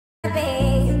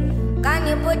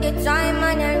put the time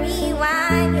on a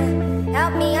rewind, yeah.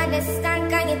 Help me understand,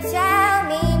 can you tell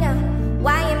me now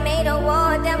why you made a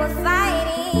war that we're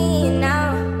fighting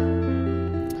now?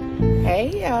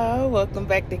 Hey y'all, welcome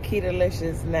back to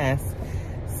Ketolicious Ness.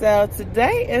 So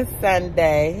today is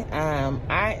Sunday.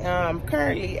 I am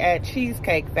currently at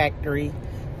Cheesecake Factory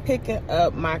picking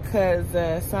up my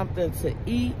cousin something to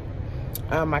eat.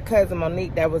 My cousin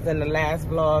Monique that was in the last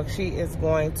vlog, she is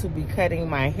going to be cutting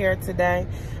my hair today.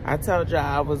 I told y'all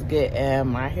I was getting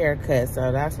my hair cut,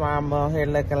 so that's why I'm on here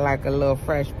looking like a little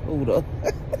fresh poodle.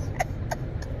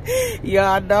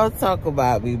 Y'all don't talk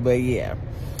about me, but yeah.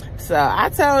 So I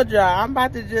told y'all I'm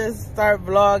about to just start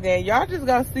vlogging. Y'all just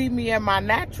gonna see me in my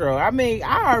natural. I mean,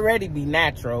 I already be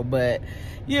natural, but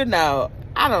you know,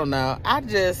 I don't know.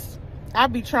 I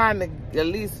be trying to at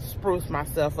least spruce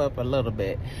myself up a little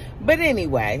bit. But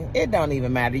anyway, it don't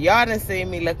even matter. Y'all done see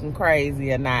me looking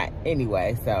crazy or not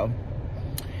anyway, so.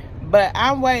 But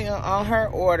I'm waiting on her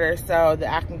order so that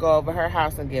I can go over her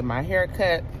house and get my hair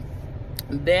cut.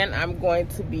 Then I'm going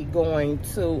to be going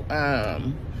to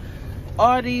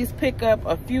Aldi's, pick up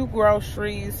a few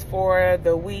groceries for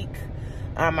the week.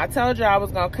 I told you I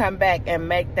was gonna come back and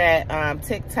make that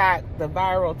TikTok, the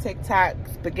viral TikTok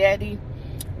spaghetti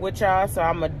with y'all, so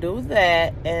I'm gonna do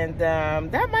that. And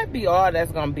that might be all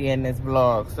that's gonna be in this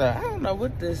vlog. So I don't know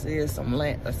what this is, some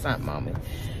lint or something on me.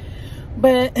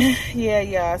 But yeah,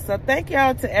 y'all. So thank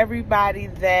y'all to everybody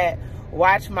that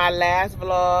watched my last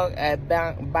vlog at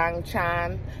Bang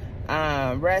Chan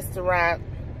restaurant.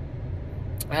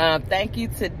 Thank you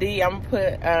to D. I'm gonna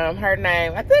put her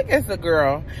name, I think it's a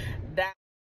girl,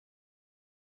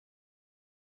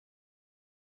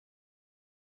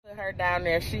 put her down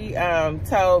there. She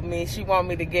told me she want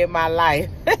me to get my life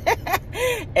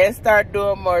and start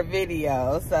doing more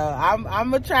videos. So I'm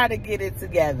gonna try to get it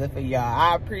together for y'all.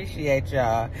 I appreciate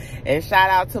y'all. And shout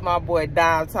out to my boy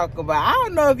Dom talking about, I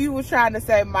don't know if you was trying to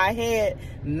say my head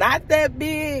not that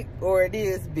big or it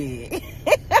is big.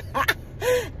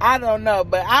 I don't know,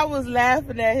 but I was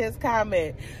laughing at his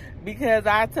comment because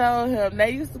I told him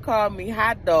they used to call me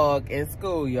hot dog in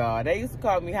school, y'all. They used to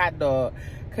call me hot dog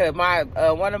because my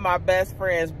one of my best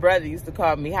friend's brother used to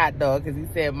call me hot dog because he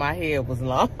said my head was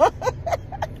long.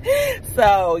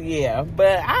 So yeah,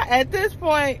 but at this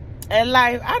point in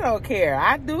life, I don't care.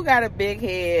 I do got a big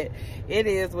head. It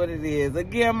is what it is.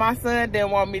 Again, my son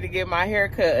didn't want me to get my hair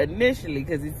cut initially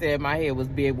because he said my head was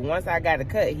big, but once I got it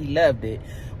cut, he loved it.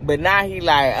 But now he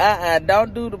like,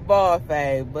 don't do the bald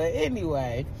fade. But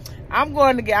anyway, I'm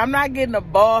not getting a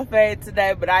bald fade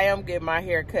today, but I am getting my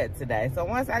hair cut today. So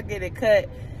once I get it cut,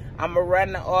 I'm gonna run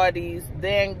to Aldi's,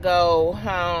 then go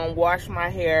home, wash my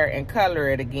hair, and color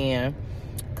it again.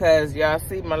 Cause y'all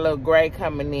see my little gray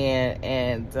coming in,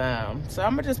 and so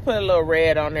I'm gonna just put a little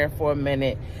red on there for a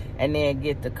minute, and then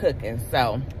get to cooking.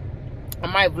 So I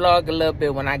might vlog a little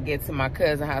bit when I get to my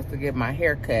cousin's house to get my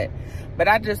hair cut. But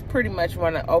I just pretty much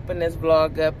want to open this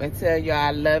vlog up and tell y'all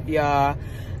I love y'all.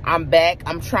 I'm back.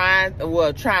 I'm trying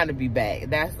to be back.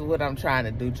 That's what I'm trying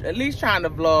to do. At least trying to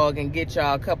vlog and get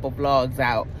y'all a couple vlogs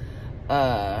out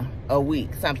a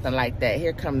week, something like that.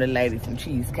 Here come the lady from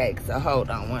Cheesecake, so hold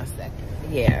on one second.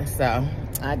 Yeah, so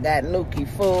I got Nuki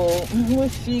food. What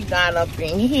she got up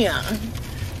in here?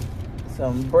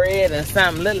 Some bread and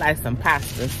something, look like some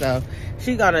pasta, so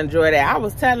she gonna enjoy that. I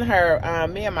was telling her,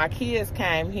 me and my kids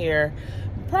came here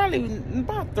probably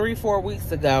about 3-4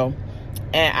 weeks ago,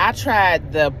 and I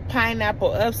tried the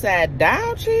pineapple upside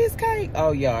down cheesecake.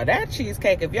 Oh y'all, that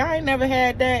cheesecake, if y'all ain't never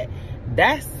had that,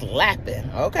 that's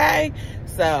slapping, okay?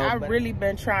 So I've really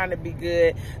been trying to be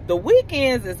good. The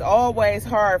weekends is always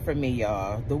hard for me,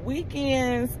 y'all. The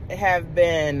weekends have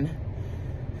been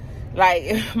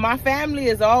like, my family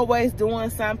is always doing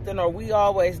something, or we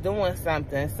always doing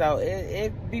something, so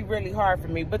it be really hard for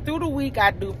me. But through the week,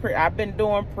 I've been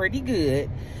doing pretty good.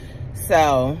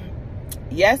 So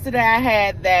yesterday I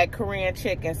had that Korean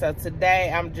chicken, so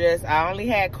today I only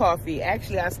had coffee.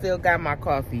 Actually, I still got my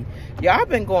coffee. Y'all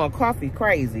been going coffee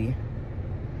crazy.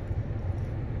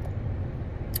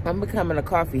 I'm becoming a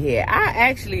coffee head. I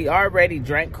actually already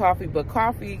drank coffee, but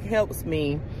coffee helps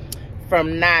me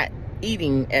from not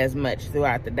eating as much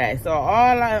throughout the day. So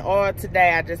all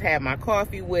today I just had my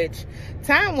coffee, which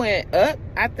time went up,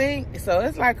 I think. So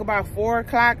it's like about 4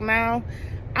 o'clock now.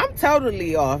 I'm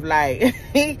totally off. Like,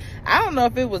 I don't know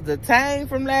if it was the time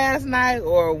from last night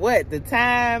or what. The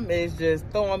time is just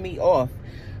throwing me off.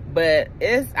 But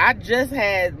I just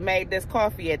had made this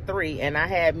coffee at 3, and I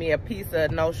had me a piece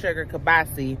of no sugar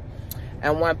kibasi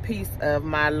and 1 piece of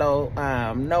my no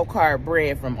carb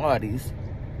bread from Aldi's.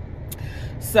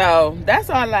 So that's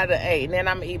all I done ate, and then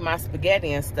I'm gonna eat my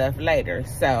spaghetti and stuff later.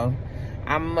 So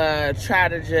I'm try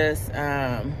to just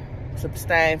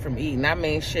abstain from eating. I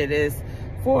mean, shit, it's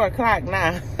 4 o'clock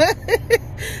now.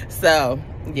 So,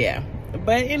 yeah.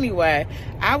 But anyway,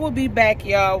 I will be back,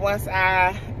 y'all, once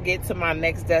I get to my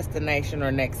next destination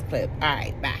or next clip. All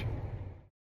right, bye.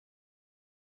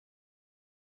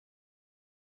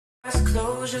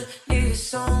 Closure, needed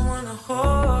someone to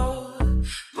hold,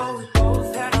 but we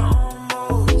both had our own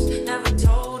motives. Never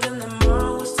told him that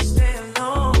mine was to stay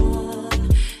alone,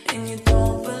 and you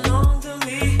don't belong to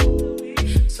me,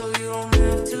 so you don't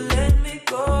have to let me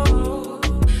go.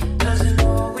 Doesn't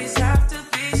always have to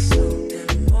be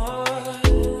something more.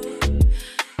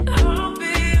 I'll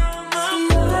be on my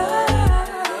way.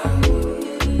 I'll be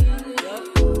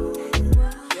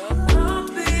on my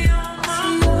way.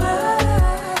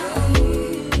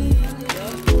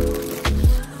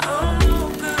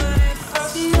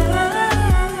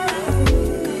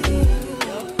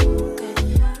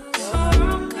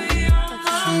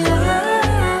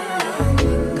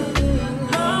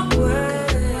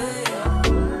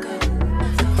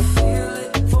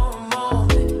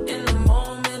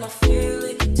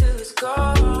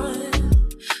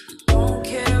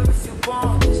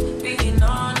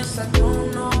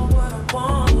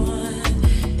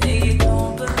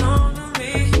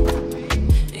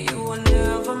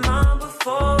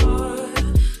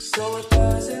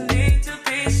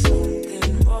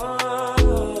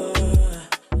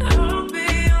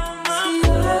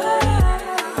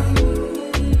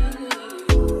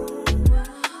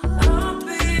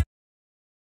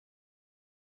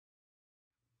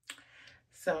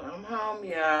 So I'm home,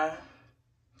 y'all,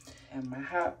 and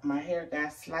my hair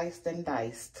got sliced and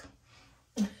diced.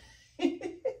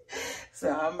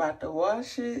 So I'm about to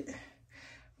wash it,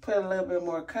 put a little bit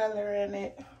more color in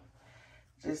it,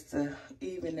 just to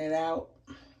even it out.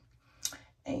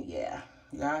 And yeah,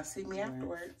 y'all see me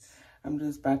afterwards. I'm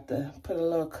just about to put a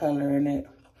little color in it,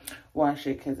 wash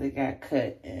it because it got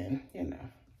cut, and you know,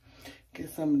 get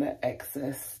some of the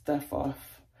excess stuff off.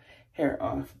 Hair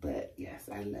off. But yes,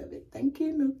 I love it. Thank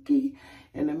you, Nuki.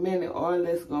 In a minute, all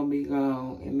this gonna be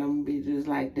gone, and I'm gonna be just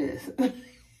like this.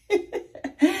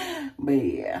 But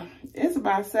yeah, it's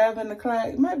about 7 o'clock.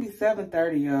 It might be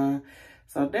 7:30, y'all.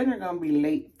 So dinner gonna be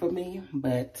late for me,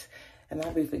 and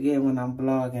I'll be forgetting when I'm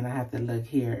vlogging. I have to look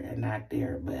here and not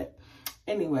there. But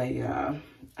anyway, y'all,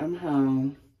 I'm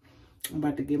home. I'm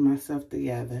about to get myself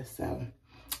together. So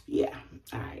yeah,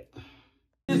 all right.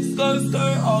 Skirt,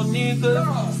 skirt, all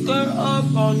niggas. Skirt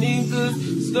up, all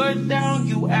niggas. Skirt down,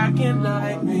 you acting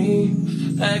like me.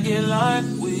 Acting like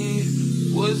we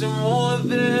wasn't more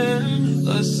than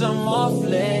a summer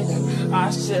fling. I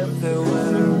said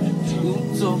farewell, you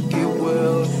took it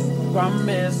well.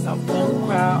 Promise I won't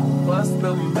cry, bust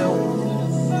the milk.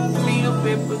 Give me a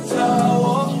paper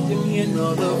towel, give me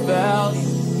another value.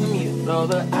 Give me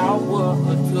another hour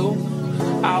or two.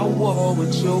 Hour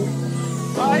with you.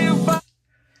 Fire.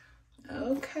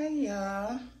 Okay,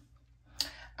 y'all.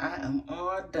 I am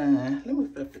all done. Let me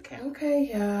flip the camera.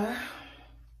 Okay, y'all.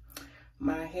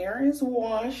 My hair is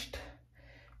washed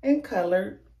and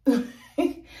colored.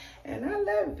 And I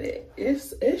love it.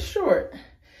 It's short.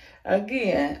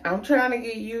 Again, I'm trying to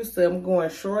get used to them going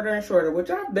shorter and shorter, which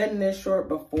I've been this short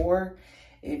before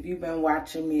if you've been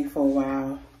watching me for a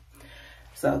while.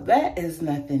 So that is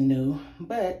nothing new.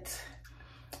 But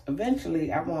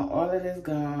eventually, I want all of this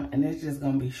gone, and it's just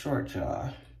gonna be short,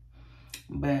 y'all.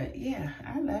 But yeah,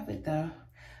 I love it though.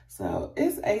 So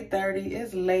it's 8:30,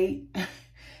 it's late.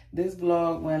 This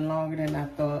vlog went longer than I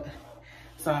thought.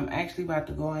 So I'm actually about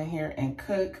to go in here and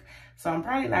cook. So I'm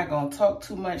probably not gonna talk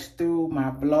too much through my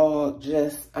vlog.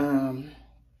 Just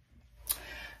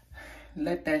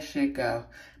let that shit go.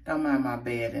 Don't mind my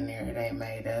bed in there, it ain't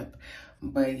made up.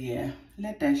 But yeah,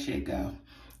 let that shit go.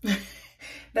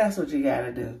 That's what you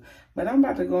gotta do. But I'm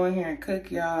about to go in here and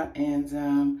cook, y'all,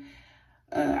 and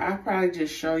I'll probably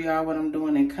just show y'all what I'm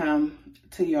doing and come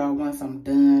to y'all once I'm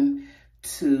done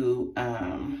to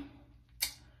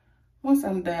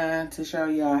show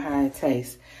y'all how it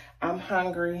tastes. I'm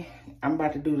hungry. I'm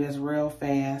about to do this real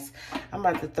fast. I'm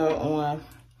about to throw on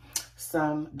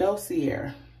some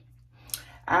Dossier.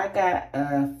 I got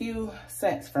a few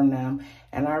scents from them,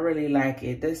 and I really like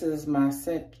it. This is my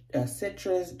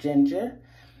citrus ginger.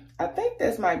 I think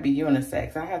this might be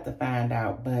unisex. I have to find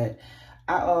out, but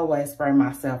I always spray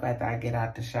myself after I get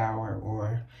out the shower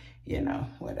or, you know,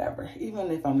 whatever,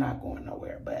 even if I'm not going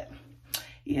nowhere. But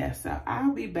yeah, so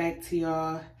I'll be back to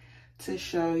y'all to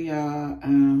show y'all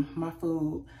my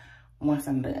food once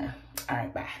I'm done. All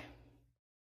right, bye.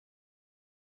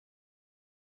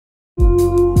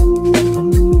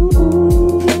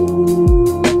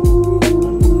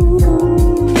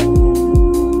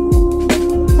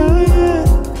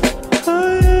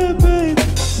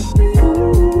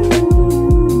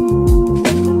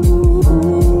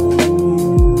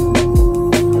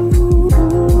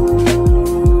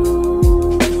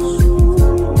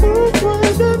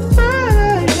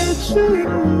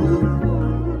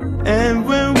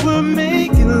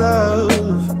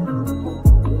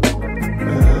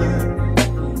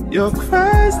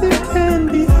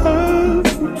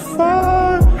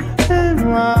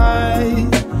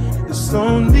 It's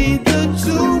only the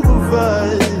two of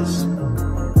us.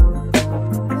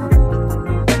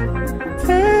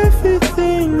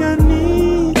 Everything I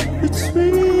need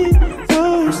between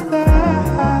those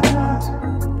thighs.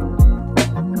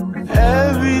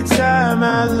 Every time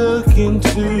I look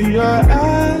into your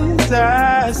eyes,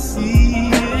 I see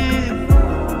it.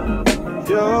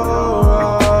 You're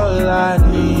all I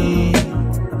need.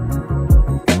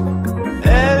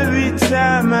 Every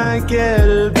time I get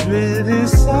a bit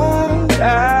inside,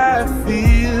 I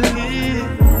feel it.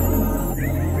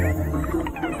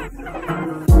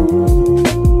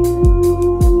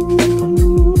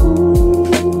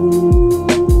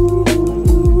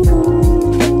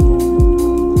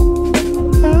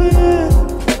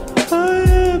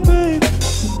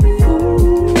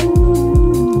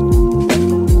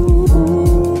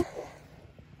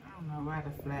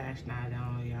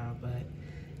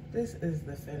 This is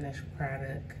the finished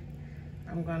product.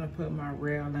 I'm gonna put my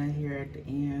rail in here at the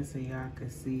end so y'all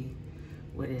can see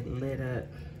what it lit up.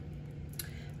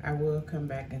 I will come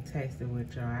back and taste it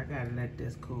with y'all. I gotta let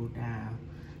this cool down.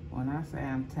 When I say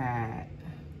I'm tired,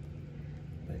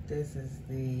 but this is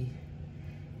the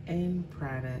end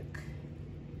product,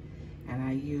 and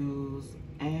I use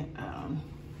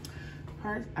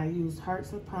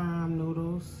hearts of palm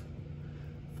noodles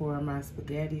for my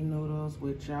spaghetti noodles,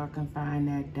 which y'all can find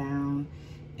that down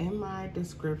in my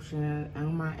description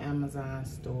on my Amazon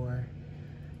store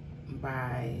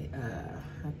by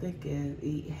I think it's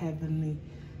Eat Heavenly.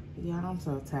 Y'all, I'm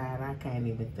so tired I can't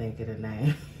even think of the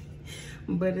name.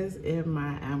 But it's in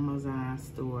my Amazon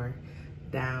store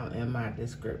down in my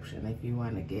description if you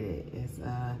want to get it. It's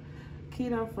a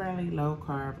keto friendly low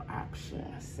carb option.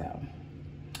 So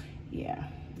yeah,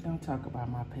 don't talk about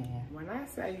my pan. When I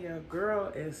say your girl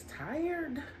is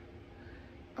tired,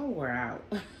 oh, we're out.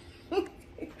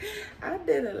 I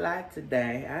did a lot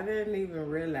today. I didn't even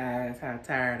realize how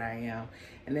tired I am.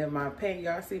 And then my pants,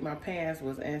 y'all see my pants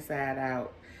was inside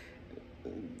out.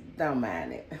 Don't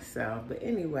mind it. So, but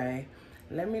anyway,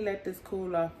 let me let this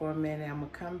cool off for a minute. I'm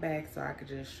gonna come back so I can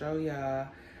just show y'all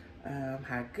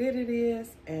how good it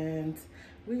is. And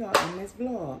we're gonna end this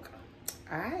vlog.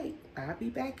 All right, I'll be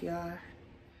back, y'all.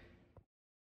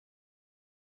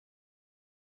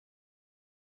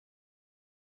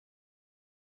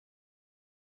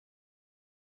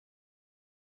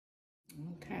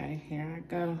 Okay, here I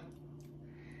go.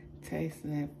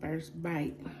 Tasting that first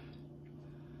bite.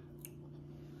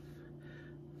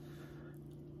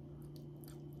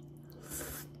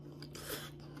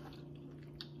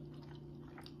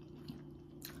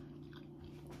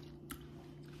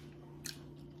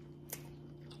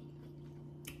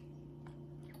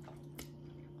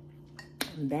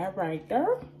 That right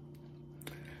there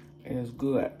is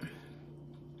good.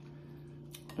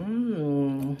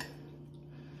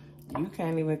 You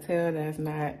can't even tell that's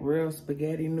not real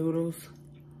spaghetti noodles.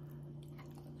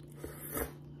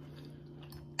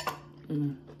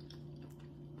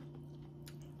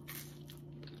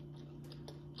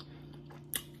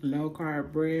 Low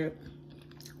carb bread.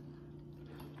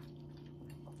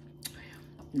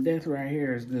 This right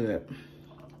here is good.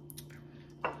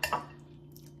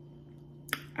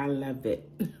 I love it.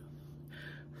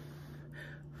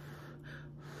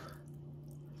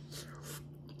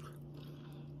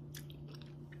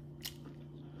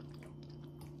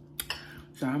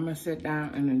 So I'm gonna sit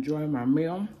down and enjoy my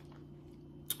meal.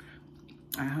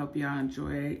 I hope y'all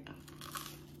enjoyed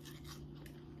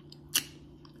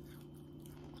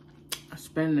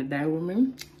spending the day with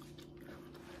me.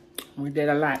 We did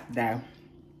a lot today.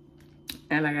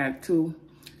 And I got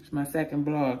it's my second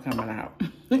vlog coming out.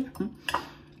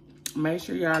 Make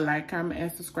sure y'all like, comment,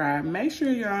 and subscribe. Make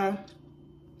sure y'all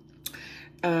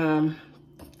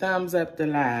thumbs up the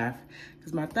live.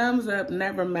 Because my thumbs up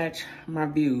never match my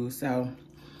views. So,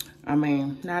 I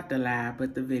mean, not the live,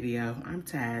 but the video. I'm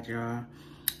tired, y'all.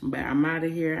 But I'm out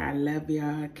of here. I love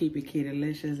y'all. Keep it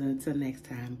Ketolicious. Until next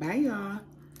time. Bye, y'all.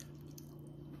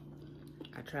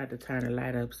 I tried to turn the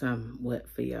light up somewhat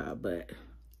for y'all, but...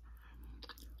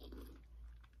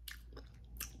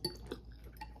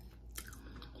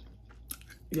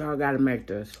 y'all gotta make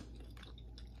this.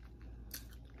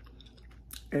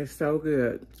 It's so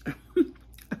good.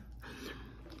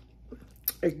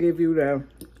 It gives you the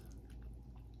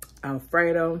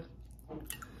Alfredo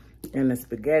and the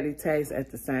spaghetti taste at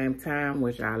the same time,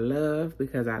 which I love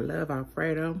because I love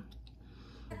Alfredo.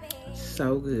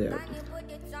 So good.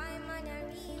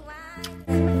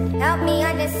 Help me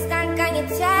understand, can you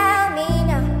tell me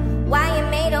now why you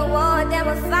made a war that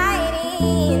we're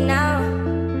fighting now?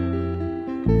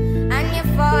 And you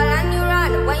fall and you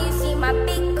run when you see my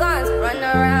big guns. Run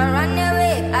around, run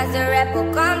away as the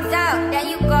rebel comes out. There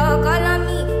you go.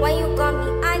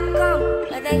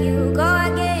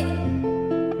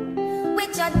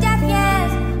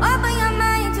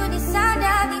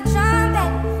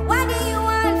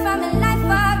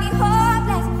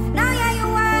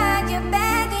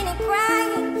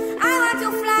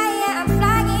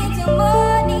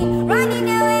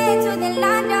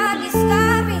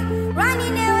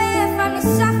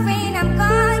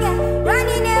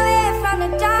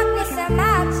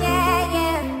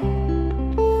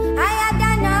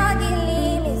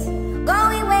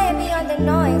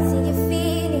 noisy.